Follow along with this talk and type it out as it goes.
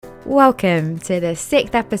Welcome to the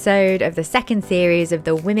 6th episode of the second series of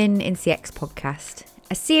the Women in CX podcast,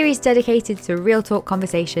 a series dedicated to real talk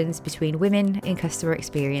conversations between women in customer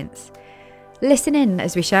experience. Listen in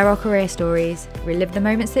as we share our career stories, relive the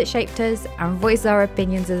moments that shaped us, and voice our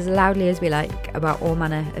opinions as loudly as we like about all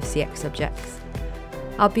manner of CX subjects.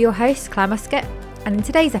 I'll be your host, Claire Muscat, and in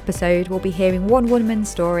today's episode we'll be hearing one woman's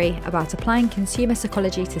story about applying consumer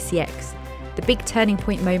psychology to CX, the big turning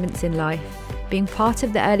point moments in life, being part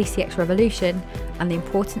of the early CX revolution, and the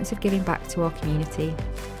importance of giving back to our community.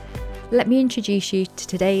 Let me introduce you to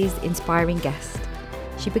today's inspiring guest.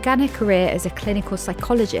 She began her career as a clinical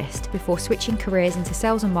psychologist before switching careers into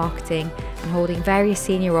sales and marketing and holding various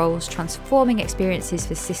senior roles, transforming experiences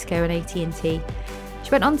for Cisco and AT&T. She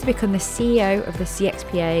went on to become the CEO of the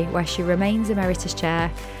CXPA, where she remains Emeritus Chair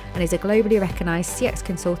and is a globally recognised CX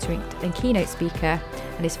consultant and keynote speaker,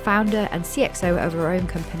 and is founder and CXO of her own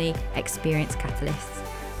company, Experience Catalysts.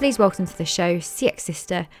 Please welcome to the show CX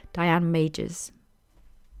sister, Diane Majors.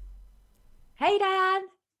 Hey, Diane.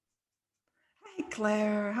 Hi,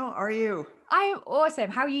 Claire. How are you? I'm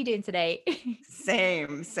awesome. How are you doing today?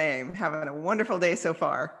 Same. Having a wonderful day so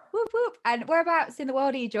far. Whoop, whoop. And whereabouts in the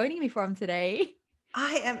world are you joining me from today?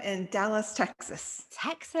 I am in Dallas, Texas.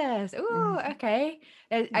 Texas. Oh, okay.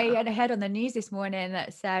 I heard on the news this morning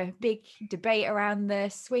that's a big debate around the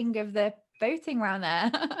swing of the voting around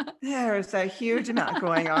there. There's a huge amount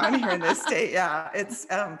going on here in this state. Yeah, it's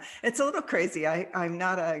a little crazy. I'm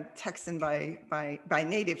not a Texan by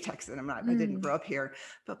native Texan. I'm not. I didn't grow up here,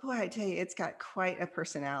 but boy, I tell you, it's got quite a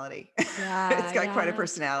personality. It's got quite a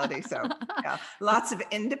personality. So yeah, lots of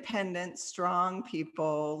independent, strong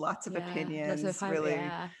people, lots of opinions. Lots of really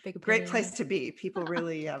big opinions. Great place to be. People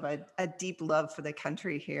really have a deep love for the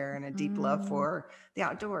country here and a deep love for the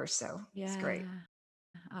outdoors. So it's great.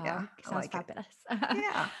 Oh, Yeah, sounds like fabulous.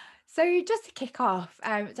 Yeah. So just to kick off,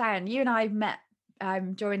 Diane, you and I met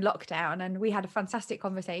during lockdown and we had a fantastic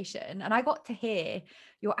conversation, and I got to hear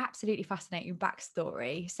your absolutely fascinating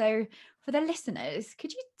backstory. So for the listeners,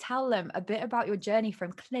 could you tell them a bit about your journey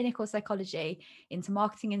from clinical psychology into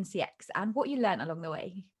marketing and CX and what you learned along the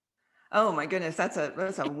way? Oh my goodness, that's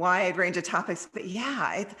a wide range of topics. But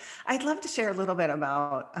yeah, I'd love to share a little bit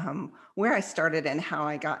about where I started and how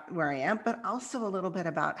I got where I am, but also a little bit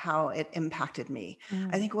about how it impacted me.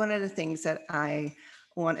 I think one of the things that I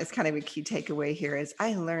want is kind of a key takeaway here is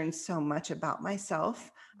I learned so much about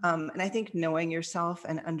myself. And I think knowing yourself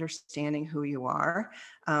and understanding who you are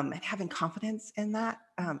and having confidence in that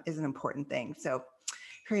is an important thing. So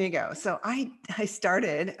here you go. So I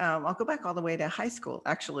started, I'll go back all the way to high school,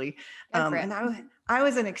 actually. And I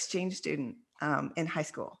was an exchange student in high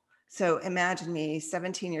school. So imagine me,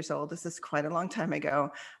 17 years old. This is quite a long time ago.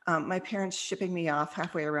 My parents shipping me off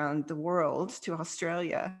halfway around the world to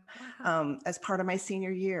Australia as part of my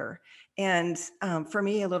senior year. And for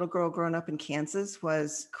me, a little girl growing up in Kansas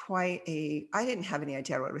was I didn't have any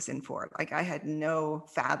idea what I was in for. Like I had no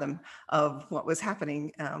fathom of what was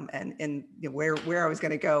happening and where I was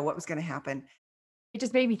going to go, what was going to happen. It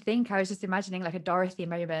just made me think. I was just imagining like a Dorothy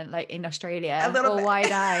moment, like in Australia, A little all bit.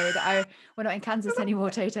 wide-eyed. We're not in Kansas anymore,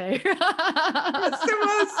 Toto. Yes,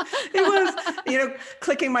 it was,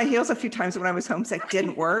 clicking my heels a few times when I was homesick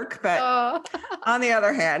didn't work, but on the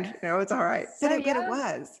other hand, it's all right. So But it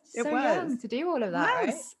was. young to do all of that,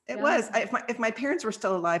 right? It was. If my parents were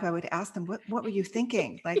still alive, I would ask them, what were you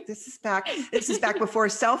thinking? Like this is back before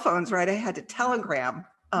cell phones, right? I had to telegram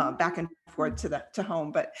back and forth to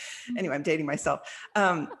home. But anyway, I'm dating myself.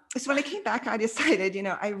 So when I came back, I decided,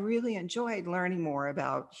 I really enjoyed learning more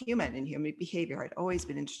about human behavior. I'd always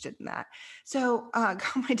been interested in that. So I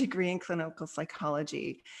got my degree in clinical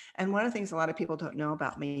psychology. And one of the things a lot of people don't know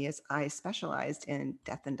about me is I specialized in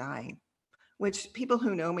death and dying, which people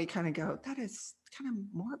who know me kind of go, that is kind of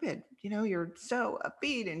morbid. You're so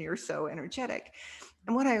upbeat and you're so energetic.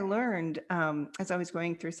 And what I learned as I was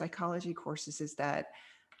going through psychology courses is that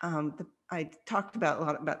I talked about a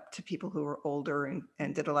lot about to people who were older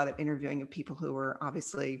and did a lot of interviewing of people who were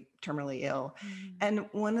obviously terminally ill. And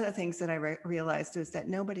one of the things that I realized was that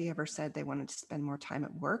nobody ever said they wanted to spend more time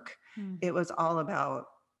at work. It was all about,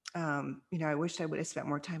 I wish I would have spent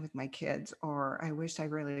more time with my kids, or I wish I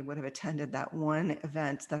really would have attended that one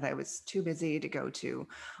event that I was too busy to go to,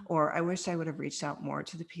 or I wish I would have reached out more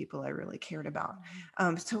to the people I really cared about.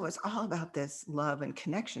 So it was all about this love and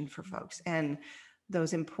connection for folks. And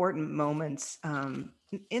those important moments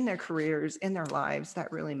in their careers, in their lives, that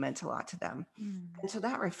really meant a lot to them. And so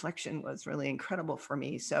that reflection was really incredible for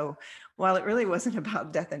me. So while it really wasn't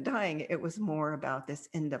about death and dying, it was more about this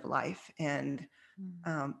end of life and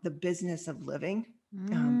the business of living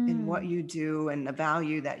in what you do and the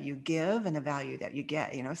value that you give and the value that you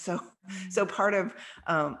get, so part of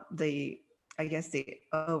I guess the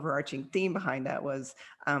overarching theme behind that was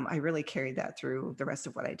I really carried that through the rest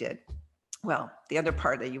of what I did. Well, the other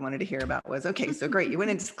part that you wanted to hear about was, okay, so great, you went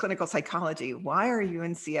into clinical psychology. Why are you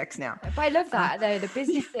in CX now? But I love that though, the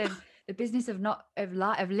business of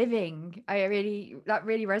living. That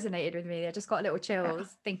really resonated with me. I just got little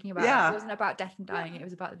chills thinking about it. It wasn't about death and dying. It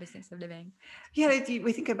was about the business of living. Yeah,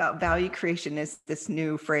 we think about value creation as this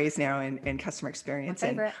new phrase now in customer experience. My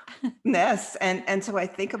favorite. Yes. And so I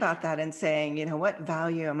think about that and saying, what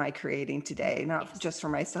value am I creating today? Not just for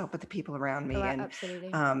myself, but the people around me.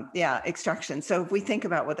 Absolutely. Extraction. So if we think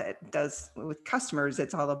about what that does with customers,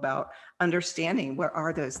 it's all about understanding what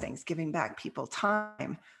are those things, giving back people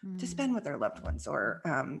time to spend with their loved ones, or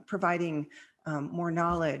providing more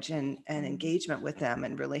knowledge and engagement with them,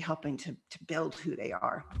 and really helping to build who they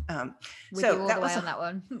are. With you all the way on that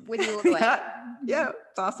one. With you all the way. Yeah,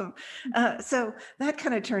 it's awesome. So that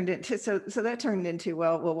kind of turned into,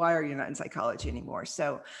 well, why are you not in psychology anymore?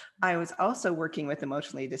 So I was also working with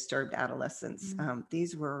emotionally disturbed adolescents.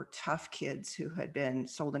 These were tough kids who had been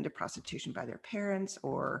sold into prostitution by their parents,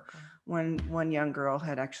 or one young girl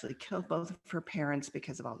had actually killed both of her parents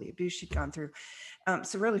because of all the abuse she'd gone through.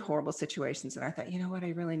 So really horrible situations. And I thought, I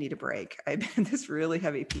really need a break. I've been in this really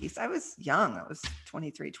heavy piece. I was young. I was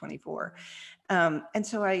 23, 24. And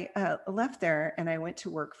so I left there and I went to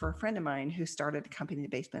work for a friend of mine who started a company in the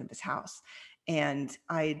basement of his house. And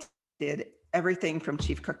I did everything from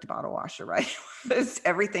chief cook to bottle washer, right? It was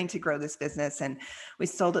everything to grow this business. And we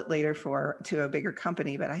sold it later to a bigger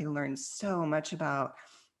company, but I learned so much about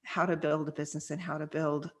how to build a business and how to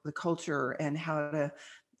build the culture and how to,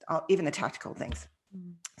 even the tactical things.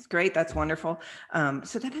 It's great. That's wonderful.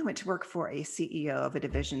 So then I went to work for a CEO of a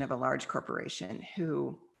division of a large corporation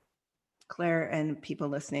who, Claire and people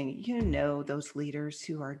listening, those leaders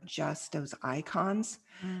who are just those icons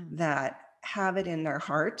that have it in their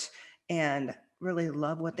heart and really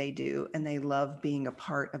love what they do. And they love being a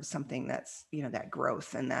part of something that's, that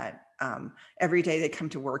growth, and that every day they come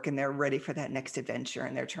to work and they're ready for that next adventure,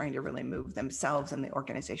 and they're trying to really move themselves and the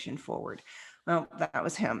organization forward. Well, that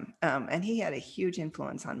was him. And he had a huge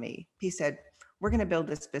influence on me. He said, we're going to build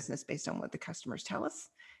this business based on what the customers tell us,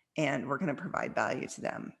 and we're going to provide value to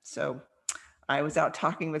them. So I was out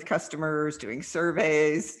talking with customers, doing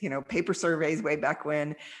surveys, paper surveys way back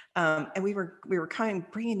when. And we were kind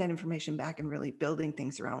of bringing that information back and really building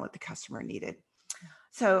things around what the customer needed.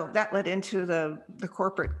 So that led into the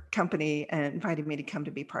corporate company and invited me to come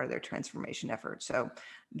to be part of their transformation effort. So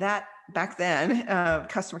that back then,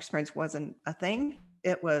 customer experience wasn't a thing.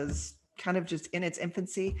 It was kind of just in its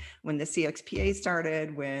infancy when the CXPA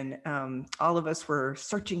started, when all of us were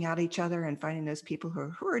searching out each other and finding those people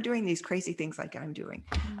who are doing these crazy things like I'm doing.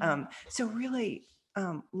 So really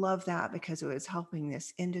love that, because it was helping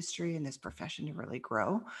this industry and this profession to really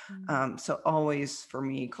grow. So always for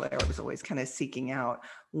me, Claire, was always kind of seeking out,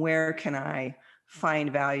 where can I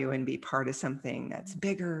find value and be part of something that's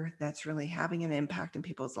bigger, that's really having an impact in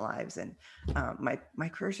people's lives. And my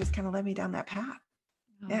career's just kind of led me down that path.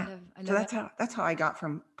 I love so that's how I got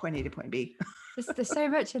from point A to point B. There's so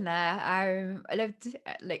much in there. I loved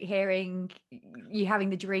hearing you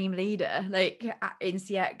having the dream leader, in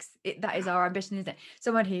CX. That is our ambition, isn't it?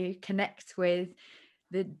 Someone who connects with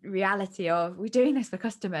the reality of, we're doing this for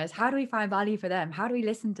customers. How do we find value for them? How do we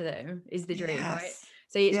listen to them? Is the dream, right?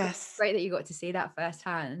 So it's great that you got to see that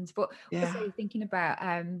firsthand. But also thinking about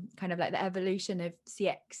kind of like the evolution of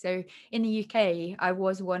CX. So in the UK, I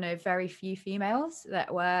was one of very few females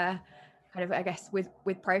that were kind of, I guess, with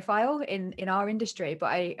profile in our industry. But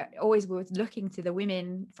I always was looking to the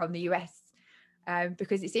women from the US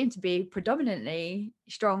because it seemed to be predominantly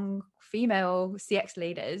strong female CX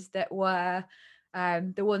leaders that were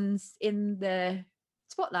the ones in the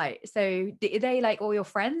spotlight. So are they like all your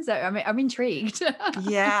friends? I'm intrigued.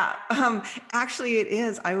 Yeah, actually it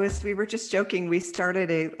is. We were just joking. We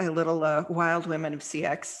started a little Wild Women of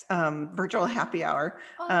CX virtual happy hour.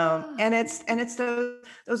 And it's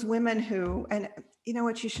those women who, and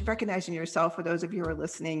what you should recognize in yourself, for those of you who are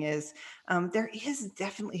listening, is there is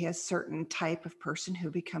definitely a certain type of person who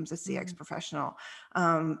becomes a CX professional.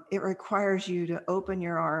 It requires you to open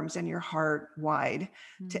your arms and your heart wide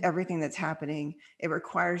to everything that's happening. It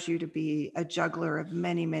requires you to be a juggler of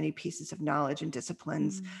many, many pieces of knowledge and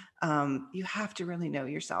disciplines. You have to really know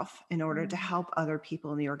yourself in order to help other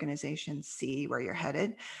people in the organization see where you're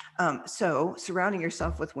headed. So surrounding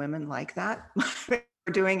yourself with women like that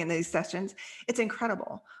doing in these sessions, it's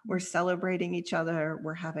incredible. We're celebrating each other.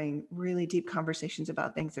 We're having really deep conversations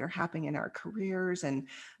about things that are happening in our careers, and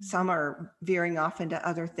some are veering off into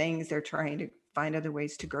other things. They're trying to find other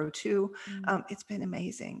ways to grow too. It's been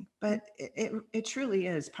amazing, but it truly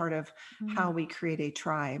is part of how we create a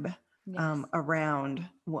tribe around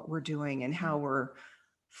what we're doing, and how we're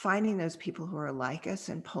finding those people who are like us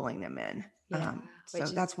and pulling them in. So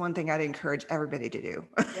that's one thing I'd encourage everybody to do.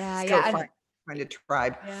 Find a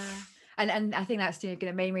tribe. And I think that's the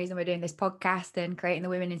main reason we're doing this podcast and creating the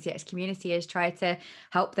Women in CX community, is try to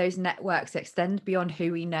help those networks extend beyond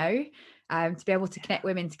who we know, to be able to connect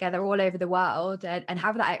women together all over the world and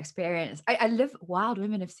have that experience. I love Wild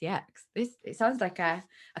Women of CX. It sounds like a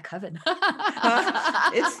coven.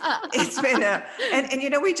 It's been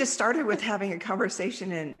and we just started with having a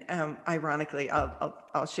conversation, and ironically,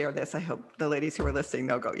 I'll share this. I hope the ladies who are listening,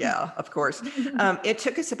 they'll go, yeah, of course. It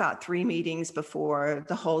took us about 3 meetings before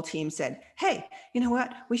the whole team said, hey, you know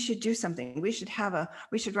what? We should do something. We should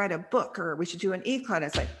write a book, or we should do an e-cloud.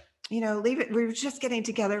 It's like, leave it. We were just getting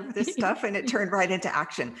together with this stuff, and it turned right into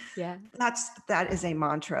action. That is a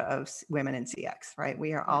mantra of Women in CX, right?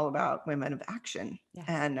 We are all about women of action.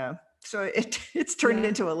 And so it's turned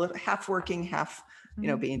into a little half working, half,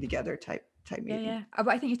 being together type meeting. But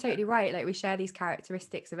I think you're totally right. Like, we share these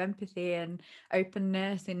characteristics of empathy and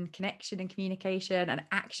openness and connection and communication, and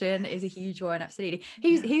action is a huge one. Absolutely.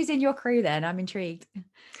 Who's in your crew then? I'm intrigued.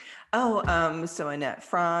 So Annette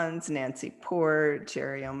Franz, Nancy Port,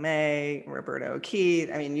 Jerry O'May, Roberta O'Keefe.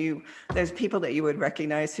 I mean, there's people that you would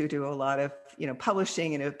recognize who do a lot of,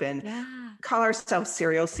 publishing, and have been, call ourselves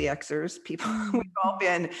serial CXers. People, we've all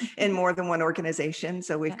been in more than one organization.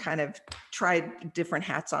 So we've kind of tried different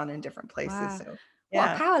hats on in different places. Wow. So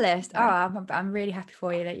what a power list. I'm really happy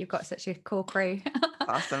for you that you've got such a cool crew.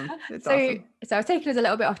 Awesome. It's awesome. So I've taken us a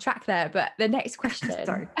little bit off track there, but the next question,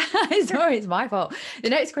 Sorry, it's my fault. The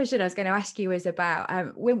next question I was going to ask you was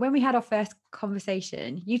about when we had our first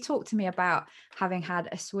conversation, you talked to me about having had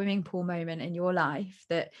a swimming pool moment in your life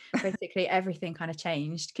that basically everything kind of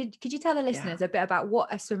changed. Could you tell the listeners a bit about what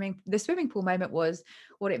the swimming pool moment was,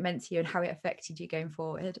 what it meant to you, and how it affected you going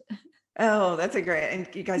forward? Oh, that's a great, and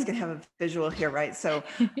you guys can have a visual here, right? So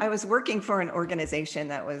I was working for an organization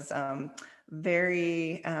that was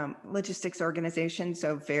very logistics organization.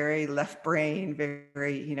 So very left brain,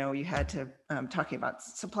 very, you had to talking about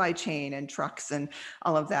supply chain and trucks and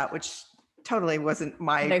all of that, which totally wasn't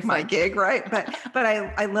my gig, right? But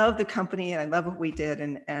I love the company, and I love what we did,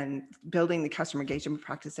 and building the customer engagement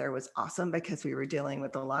practice there was awesome, because we were dealing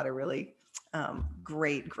with a lot of really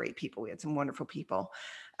great people. We had some wonderful people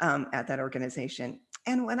at that organization.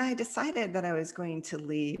 And when I decided that I was going to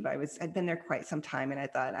leave, I'd been there quite some time, and I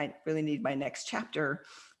thought I really need my next chapter.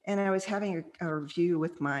 And I was having a review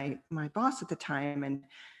with my boss at the time,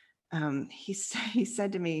 and he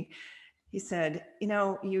said to me, he said,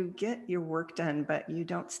 you get your work done, but you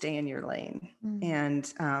don't stay in your lane.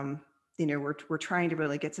 And we're trying to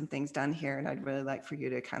really get some things done here, and I'd really like for you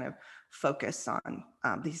to kind of focus on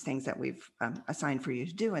these things that we've assigned for you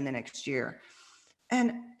to do in the next year.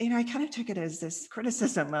 And, I kind of took it as this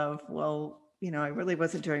criticism of, well, I really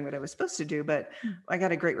wasn't doing what I was supposed to do, but I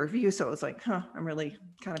got a great review. So it was like, I'm really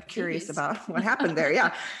kind of curious about what happened there.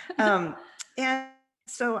 Yeah. And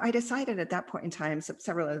so I decided at that point in time,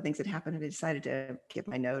 several other things had happened, and I decided to give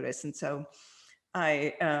my notice. And so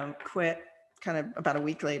I quit kind of about a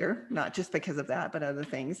week later, not just because of that, but other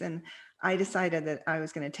things. And I decided that I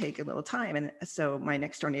was going to take a little time. And so my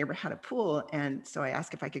next door neighbor had a pool. And so I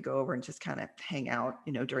asked if I could go over and just kind of hang out,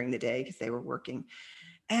 during the day, because they were working.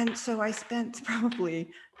 And so I spent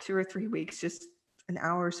probably 2 or 3 weeks, just an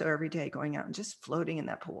hour or so every day, going out and just floating in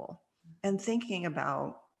that pool and thinking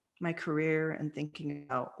about my career, and thinking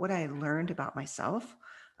about what I learned about myself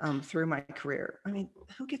through my career. I mean,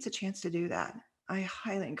 who gets a chance to do that? I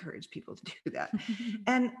highly encourage people to do that.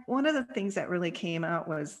 And one of the things that really came out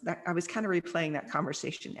was that I was kind of replaying that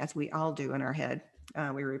conversation, as we all do in our head.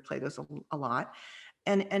 We replay those a lot.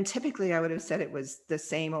 And typically I would have said it was the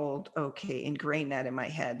same old, ingrained that in my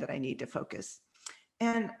head, that I need to focus.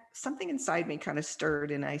 And something inside me kind of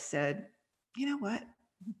stirred, and I said, you know what?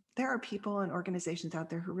 There are people and organizations out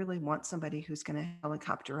there who really want somebody who's going to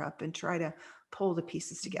helicopter up and try to pull the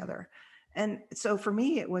pieces together. And so for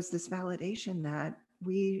me, it was this validation that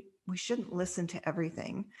we shouldn't listen to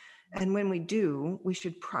everything. And when we do, we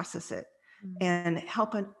should process it and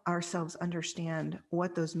help ourselves understand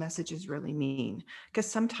what those messages really mean. Because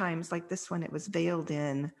sometimes, like this one, it was veiled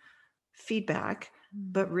in feedback,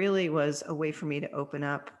 but really was a way for me to open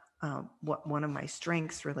up what one of my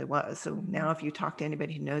strengths really was. So now if you talk to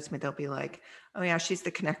anybody who knows me, they'll be like, oh yeah, she's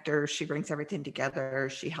the connector. She brings everything together.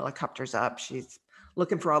 She helicopters up. She's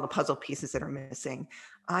looking for all the puzzle pieces that are missing.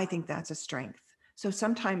 I think that's a strength. So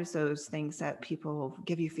sometimes those things that people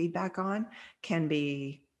give you feedback on can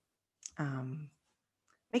be,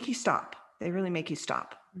 make you stop. They really make you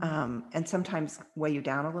stop. And sometimes weigh you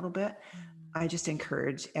down a little bit. I just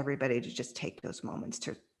encourage everybody to just take those moments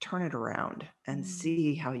to turn it around and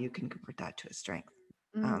see how you can convert that to a strength.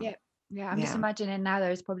 Yeah. I'm just imagining now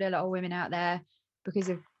there's probably a lot of women out there because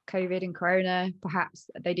of COVID and Corona. Perhaps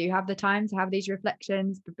they do have the time to have these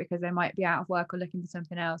reflections, but because they might be out of work or looking for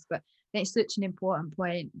something else. But I think it's such an important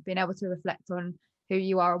point, being able to reflect on who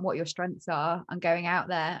you are and what your strengths are, and going out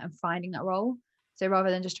there and finding that role. So rather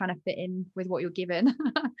than just trying to fit in with what you're given,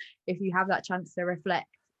 if you have that chance to reflect,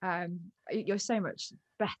 you're so much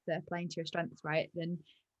better playing to your strengths, right, than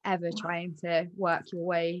ever trying to work your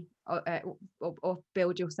way or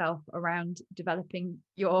build yourself around developing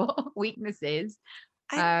your weaknesses.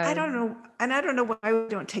 I don't know. And I don't know why we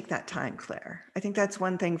don't take that time, Claire. I think that's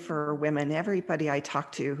one thing for women. Everybody I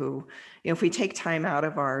talk to who, if we take time out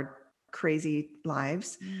of our crazy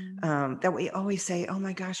lives, that we always say, oh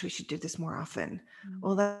my gosh, we should do this more often.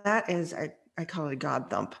 Well, that is, I call it a God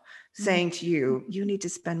thump, saying to you, you need to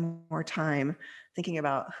spend more time thinking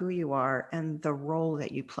about who you are and the role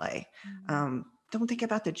that you play. Don't think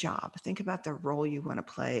about the job. Think about the role you want to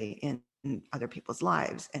play in other people's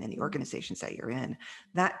lives and in the organizations that you're in.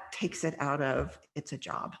 That takes it out of it's a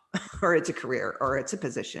job or it's a career or it's a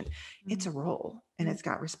position. It's a role, and it's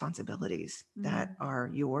got responsibilities that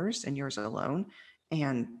are yours and yours alone.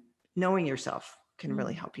 And knowing yourself can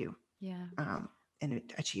really help you in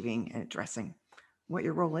achieving and addressing what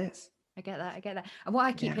your role is. I get that. And what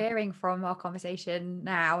I keep hearing from our conversation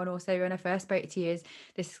now, and also when I first spoke to you, is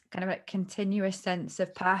this kind of like continuous sense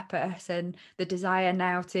of purpose and the desire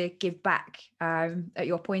now to give back at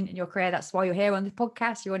your point in your career. That's why you're here on the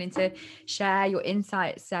podcast. You're wanting to share your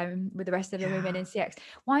insights with the rest of the women in CX.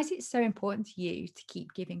 Why is it so important to you to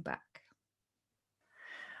keep giving back?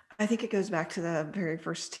 I think it goes back to the very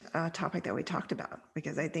first topic that we talked about,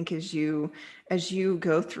 because I think as you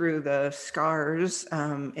go through the scars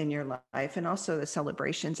in your life and also the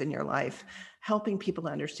celebrations in your life, helping people to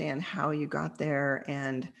understand how you got there.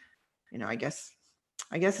 And, I guess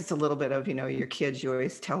it's a little bit of, your kids, you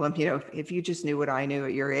always tell them, if you just knew what I knew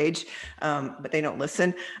at your age, but they don't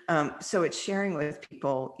listen. So it's sharing with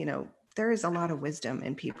people, there is a lot of wisdom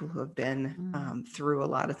in people who have been through a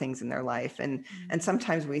lot of things in their life. And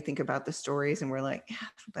sometimes we think about the stories and we're like, yeah,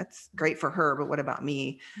 that's great for her, but what about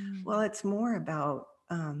me? Well, it's more about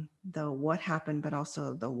the what happened, but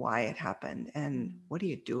also the why it happened and what do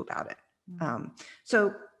you do about it?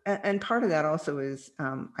 And part of that also is,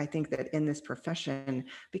 I think that in this profession,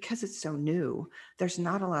 because it's so new, there's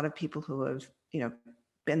not a lot of people who have,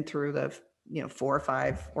 been through the 4 or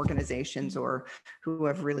 5 organizations or who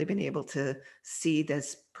have really been able to see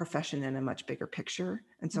this profession in a much bigger picture.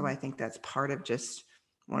 And so I think that's part of just,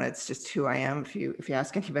 one, it's just who I am, if you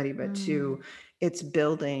ask anybody, but 2, it's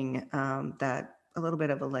building that a little bit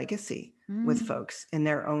of a legacy with folks in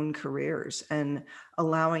their own careers and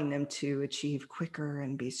allowing them to achieve quicker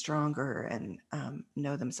and be stronger and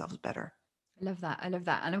know themselves better. I love that.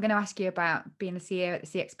 And I'm going to ask you about being a CEO at the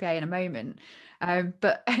CXPA in a moment.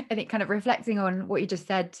 But I think kind of reflecting on what you just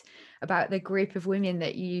said about the group of women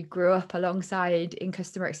that you grew up alongside in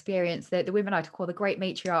customer experience, the women I'd call the great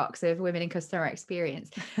matriarchs of women in customer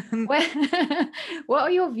experience. What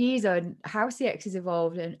are your views on how CX has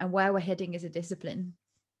evolved and where we're heading as a discipline?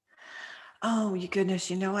 Oh, you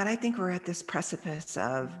goodness. You know what? I think we're at this precipice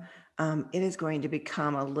of it is going to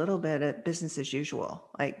become a little bit of business as usual.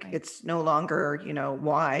 Like it's no longer,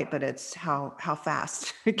 why, but it's how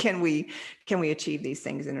fast can we achieve these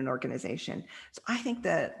things in an organization. So I think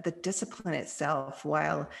that the discipline itself,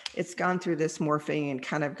 while it's gone through this morphing and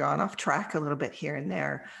kind of gone off track a little bit here and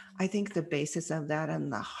there, I think the basis of that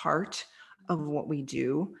and the heart of what we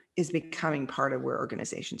do is becoming part of where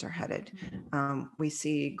organizations are headed. We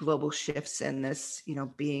see global shifts in this,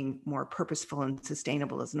 being more purposeful and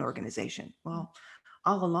sustainable as an organization. Well,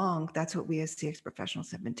 all along, that's what we as CX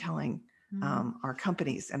professionals have been telling our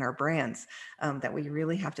companies and our brands, that we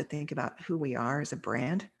really have to think about who we are as a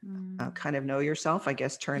brand, kind of know yourself, I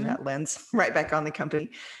guess, turn that lens right back on the company,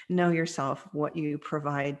 know yourself, what you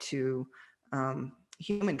provide to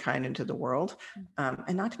humankind into the world,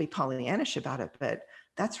 and not to be Pollyannish about it, but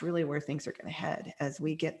that's really where things are going to head as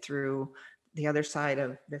we get through the other side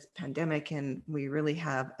of this pandemic, and we really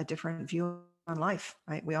have a different view on life,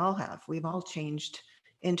 right? We've all changed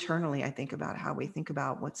internally, I think, about how we think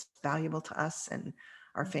about what's valuable to us and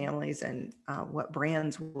our families, and what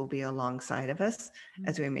brands will be alongside of us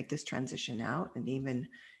as we make this transition out. And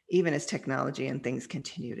even as technology and things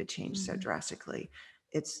continue to change so drastically,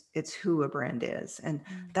 it's who a brand is. And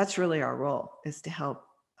that's really our role, is to help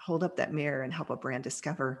hold up that mirror and help a brand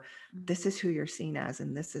discover this is who you're seen as,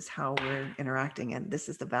 and this is how we're interacting, and this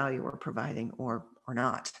is the value we're providing or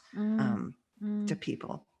not to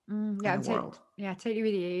people in the world. Yeah, totally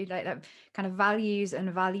with you. Like that kind of values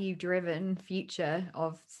and value driven future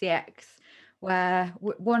of CX, where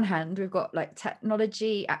one hand we've got like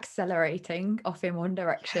technology accelerating off in one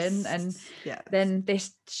direction, and then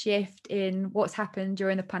this shift in what's happened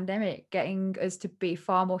during the pandemic, getting us to be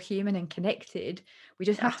far more human and connected. We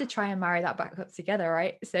just have to try and marry that back up together,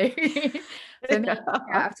 right? So for me,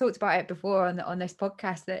 I've talked about it before on this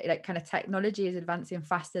podcast, that like kind of technology is advancing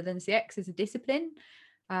faster than CX as a discipline.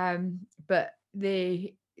 But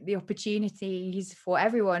the opportunities for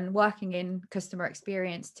everyone working in customer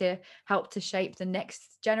experience to help to shape the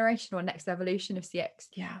next generation or next evolution of CX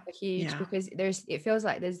are huge, because it feels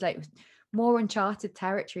like there's like more uncharted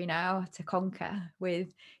territory now to conquer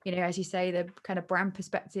with, you know, as you say, the kind of brand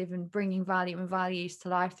perspective and bringing value and values to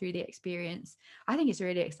life through the experience. I think it's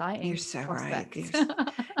really exciting. You're so right.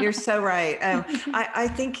 You're so right. I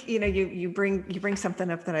think, you know, you bring something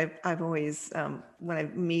up that I've always, when I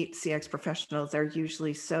meet CX professionals, they're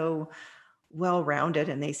usually so well-rounded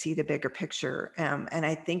and they see the bigger picture. And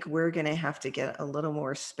I think we're going to have to get a little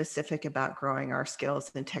more specific about growing our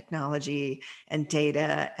skills in technology and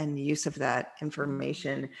data and use of that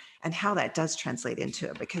information and how that does translate into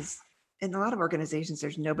it. Because in a lot of organizations,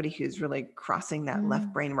 there's nobody who's really crossing that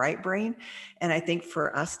left brain, right brain. And I think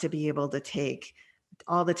for us to be able to take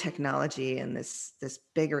all the technology and this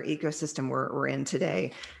bigger ecosystem we're in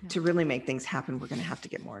today to really make things happen, we're going to have to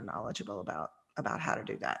get more knowledgeable about how to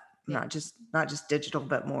do that. Not just digital,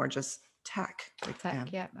 but more just tech.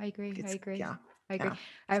 Yeah, I agree. Yeah, I agree.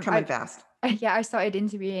 It's coming fast. Yeah, I started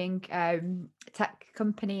interviewing tech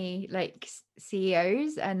company like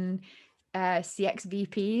CEOs and CX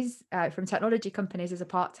VPs from technology companies as a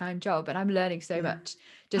part-time job, and I'm learning so much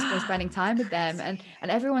just by spending time with them. And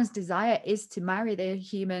everyone's desire is to marry the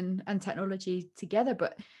human and technology together.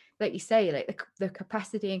 But like you say, like the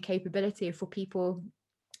capacity and capability for people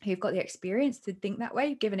who've got the experience to think that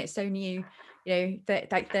way, given it's so new, you know,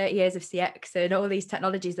 like 30 years of CX and all these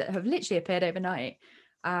technologies that have literally appeared overnight.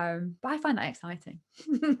 But I find that exciting.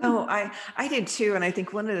 Oh, I did too. And I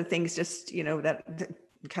think one of the things, just, you know, that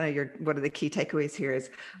kind of one of the key takeaways here is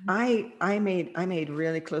I made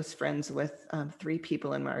really close friends with 3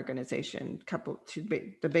 people in my organization,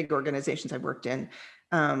 the big organizations I worked in.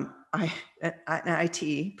 An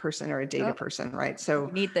IT person or a data person, right? So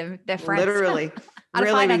you need them. They're friends. Literally, and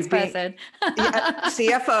really a finance person.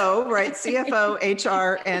 CFO, right? CFO,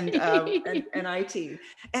 HR, and IT.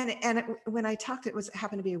 And when I talked, it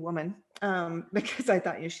happened to be a woman, because I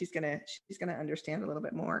thought, you know, she's gonna understand a little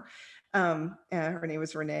bit more. Her name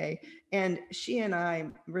was Renee, and she and I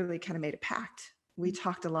really kind of made a pact. We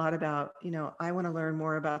talked a lot about, you know, I want to learn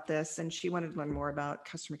more about this, and she wanted to learn more about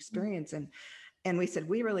customer experience. And we said,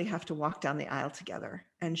 we really have to walk down the aisle together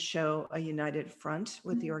and show a united front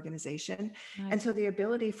with the organization. Nice. And so the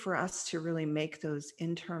ability for us to really make those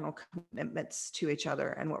internal commitments to each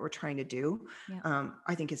other and what we're trying to do,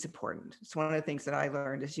 I think is important. It's one of the things that I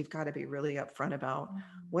learned is you've got to be really upfront about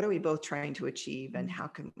what are we both trying to achieve and how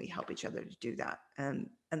can we help each other to do that. And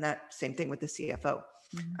that same thing with the CFO,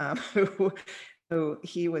 who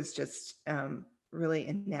he was just, really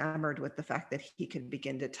enamored with the fact that he could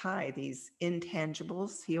begin to tie these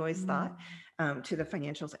intangibles, he always thought, to the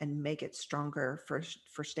financials and make it stronger for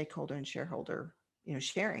stakeholder and shareholder, you know,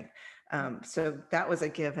 sharing. So that was a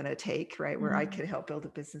give and a take, right? Where I could help build a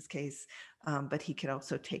business case, but he could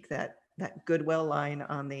also take that goodwill line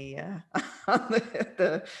on the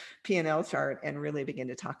the P&L chart and really begin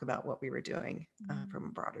to talk about what we were doing from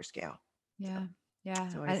a broader scale. Yeah.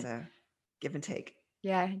 So it's a give and take.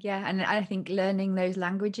 Yeah. And I think learning those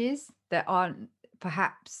languages that aren't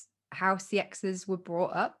perhaps how CXs were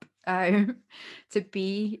brought up, to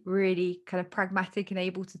be really kind of pragmatic and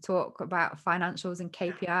able to talk about financials and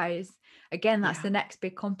KPIs. Again, that's the next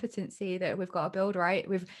big competency that we've got to build, right?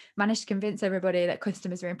 We've managed to convince everybody that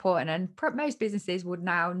customers are important, and most businesses would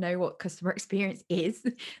now know what customer experience is.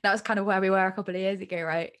 That was kind of where we were a couple of years ago,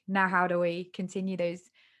 right? Now, how do we continue those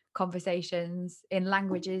conversations in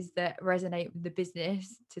languages that resonate with the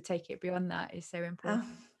business to take it beyond that is so important.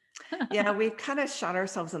 Yeah, we've kind of shot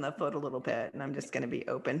ourselves in the foot a little bit, and I'm just going to be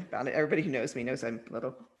open about it. Everybody who knows me knows I'm a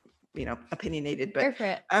little opinionated, Go but for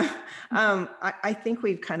it. I think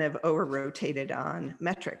we've kind of over rotated on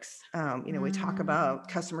metrics. We talk about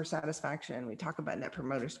customer satisfaction, we talk about Net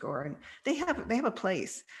Promoter Score, and they have a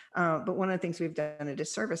place. But one of the things we've done a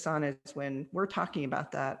disservice on is when we're talking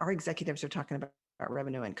about that, our executives are talking about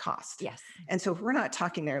revenue and cost. Yes. And so if we're not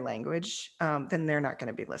talking their language, then they're not going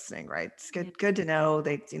to be listening, right? It's good to know.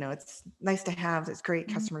 It's nice to have. It's great.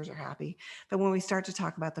 Customers are happy. But when we start to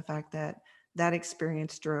talk about the fact that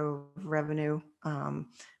experience drove revenue,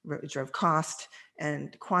 drove cost,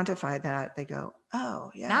 and quantify that, they go,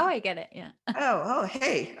 oh yeah. Now I get it. Yeah.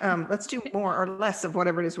 Hey, let's do more or less of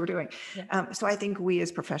whatever it is we're doing. Yeah. So I think we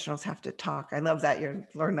as professionals have to talk. I love that you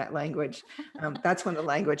learn that language. That's one of the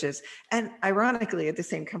languages. And ironically, at the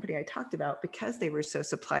same company I talked about, because they were so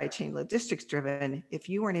supply chain logistics driven, if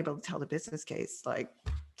you weren't able to tell the business case, like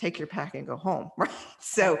take your pack and go home, right?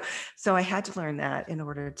 So I had to learn that in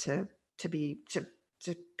order to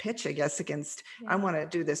pitch, I guess, against, I want to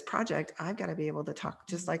do this project. I've got to be able to talk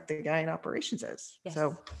just like the guy in operations is. Yes.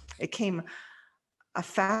 So it came a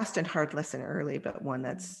fast and hard lesson early, but one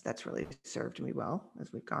that's really served me well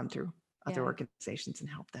as we've gone through other organizations and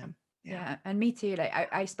helped them. Yeah. And me too. Like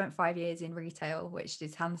I spent 5 years in retail, which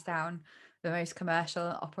is hands down the most commercial,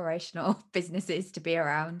 operational businesses to be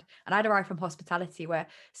around. And I'd arrived from hospitality where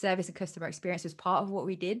service and customer experience was part of what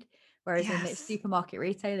we did. Whereas in its supermarket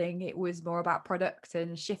retailing, it was more about product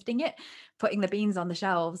and shifting it, putting the beans on the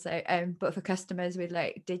shelves. So, but for customers with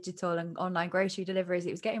like digital and online grocery deliveries,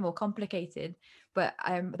 it was getting more complicated. But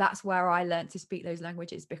that's where I learned to speak those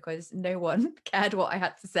languages, because no one cared what I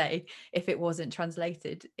had to say if it wasn't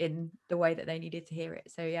translated in the way that they needed to hear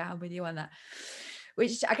it. So yeah, I'm with you on that.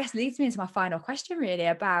 Which I guess leads me into my final question, really,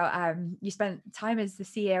 about you spent time as the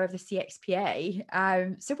CEO of the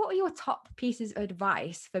CXPA. So what are your top pieces of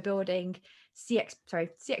advice for building CX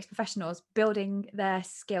professionals, building their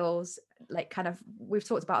skills? Like, kind of, we've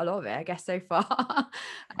talked about a lot of it, I guess, so far.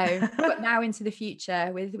 But now into the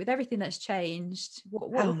future with everything that's changed, what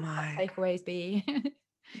will takeaways be?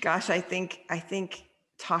 Gosh, I think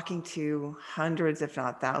talking to hundreds, if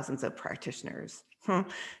not thousands of practitioners,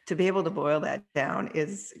 to be able to boil that down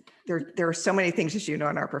is there are so many things, as you know,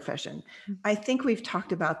 in our profession. I think we've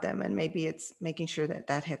talked about them, and maybe it's making sure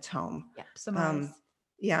that hits home. Yep. Summarize.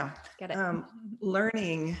 Get it.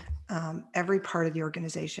 Learning every part of the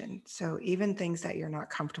organization. So even things that you're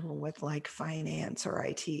not comfortable with, like finance or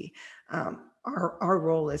IT, our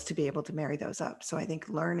role is to be able to marry those up. So I think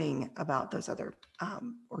learning about those other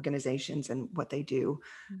organizations and what they do,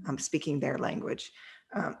 speaking their language.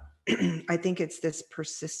 I think it's this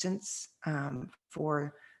persistence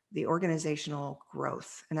for the organizational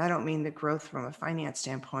growth. And I don't mean the growth from a finance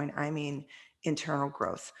standpoint. I mean internal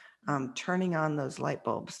growth, turning on those light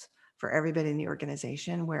bulbs for everybody in the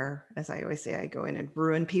organization, where, as I always say, I go in and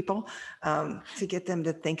ruin people to get them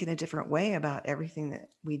to think in a different way about everything that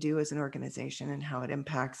we do as an organization and how it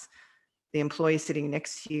impacts the employee sitting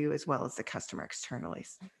next to you as well as the customer externally.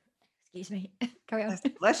 Excuse me. Carry on.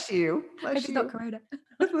 Bless you. Bless you. Not Corona.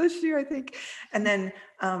 Bless you, I think. And then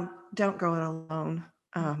don't go it alone.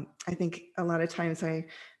 I think a lot of times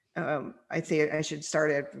I'd say I should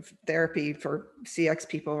start a therapy for CX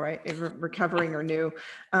people, right? Recovering or new,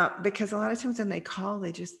 because a lot of times when they call,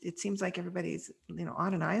 it seems like everybody's,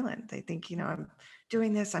 on an island. They think, I'm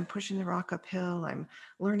doing this, I'm pushing the rock uphill, I'm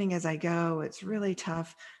learning as I go. It's really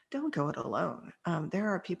tough. Don't go it alone. There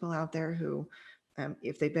are people out there who,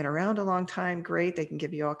 if they've been around a long time, great, they can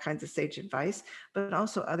give you all kinds of sage advice, but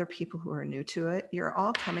also other people who are new to it. You're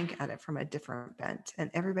all coming at it from a different bent,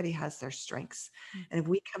 and everybody has their strengths. And if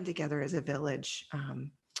we come together as a village,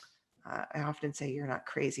 I often say you're not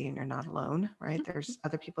crazy and you're not alone, right? There's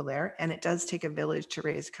other people there, and it does take a village to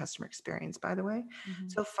raise customer experience, by the way.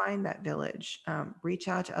 So find that village, reach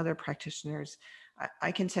out to other practitioners.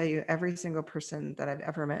 I can tell you every single person that I've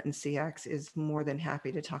ever met in CX is more than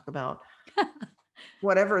happy to talk about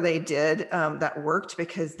whatever they did that worked,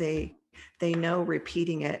 because they know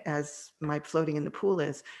repeating it, as my floating in the pool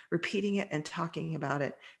is, repeating it and talking about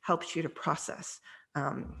it helps you to process.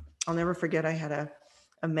 I'll never forget, I had a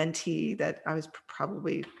mentee that I was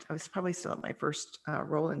probably still at my first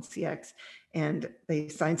role in CX, and they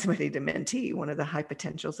signed somebody to mentee, one of the high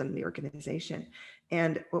potentials in the organization.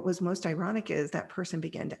 And what was most ironic is that person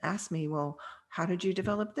began to ask me, well, how did you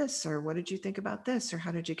develop this? Or what did you think about this? Or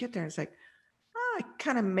how did you get there? And it's like, I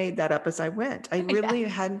kind of made that up as I went. I really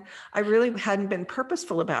hadn't been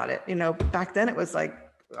purposeful about it. Back then it was like,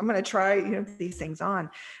 I'm going to try, these things on.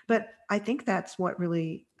 But I think that's what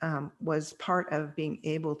really was part of being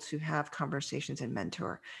able to have conversations and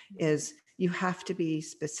mentor, is you have to be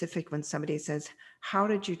specific when somebody says, how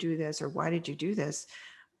did you do this? Or why did you do this?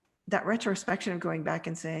 that retrospection of going back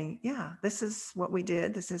and saying, yeah, this is what we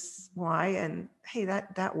did. This is why. And hey,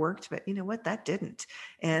 that worked, but you know what, that didn't.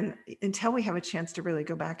 And until we have a chance to really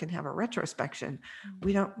go back and have a retrospection,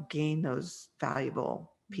 we don't gain those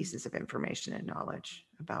valuable pieces of information and knowledge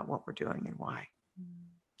about what we're doing and why.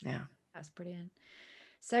 Yeah. That's brilliant.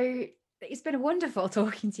 So it's been wonderful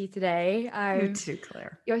talking to you today. You too,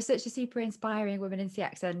 Claire. You're such a super inspiring woman in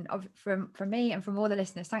CX, and from me and from all the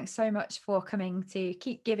listeners, thanks so much for coming to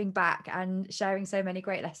keep giving back and sharing so many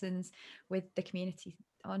great lessons with the community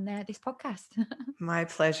on this podcast. My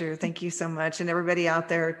pleasure. Thank you so much. And everybody out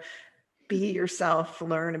there, be yourself,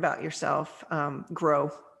 learn about yourself,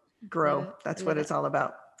 grow. That's what it's all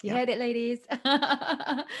about. You heard it, ladies.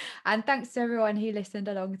 And thanks to everyone who listened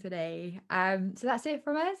along today. So that's it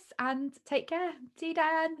from us, and take care. See you,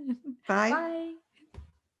 Dan. Bye. Bye.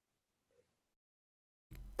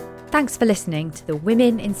 Thanks for listening to the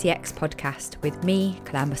Women in CX podcast with me,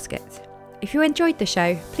 Claire Muscat. If you enjoyed the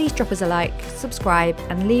show, please drop us a like, subscribe,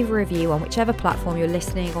 and leave a review on whichever platform you're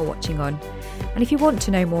listening or watching on. And if you want to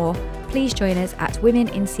know more, please join us at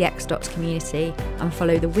womenincx.community and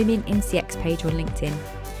follow the Women in CX page on LinkedIn.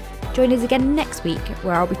 Join us again next week,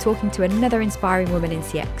 where I'll be talking to another inspiring woman in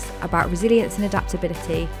CX about resilience and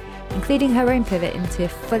adaptability, including her own pivot into a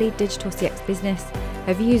fully digital CX business,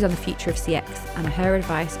 her views on the future of CX, and her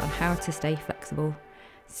advice on how to stay flexible.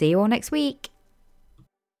 See you all next week.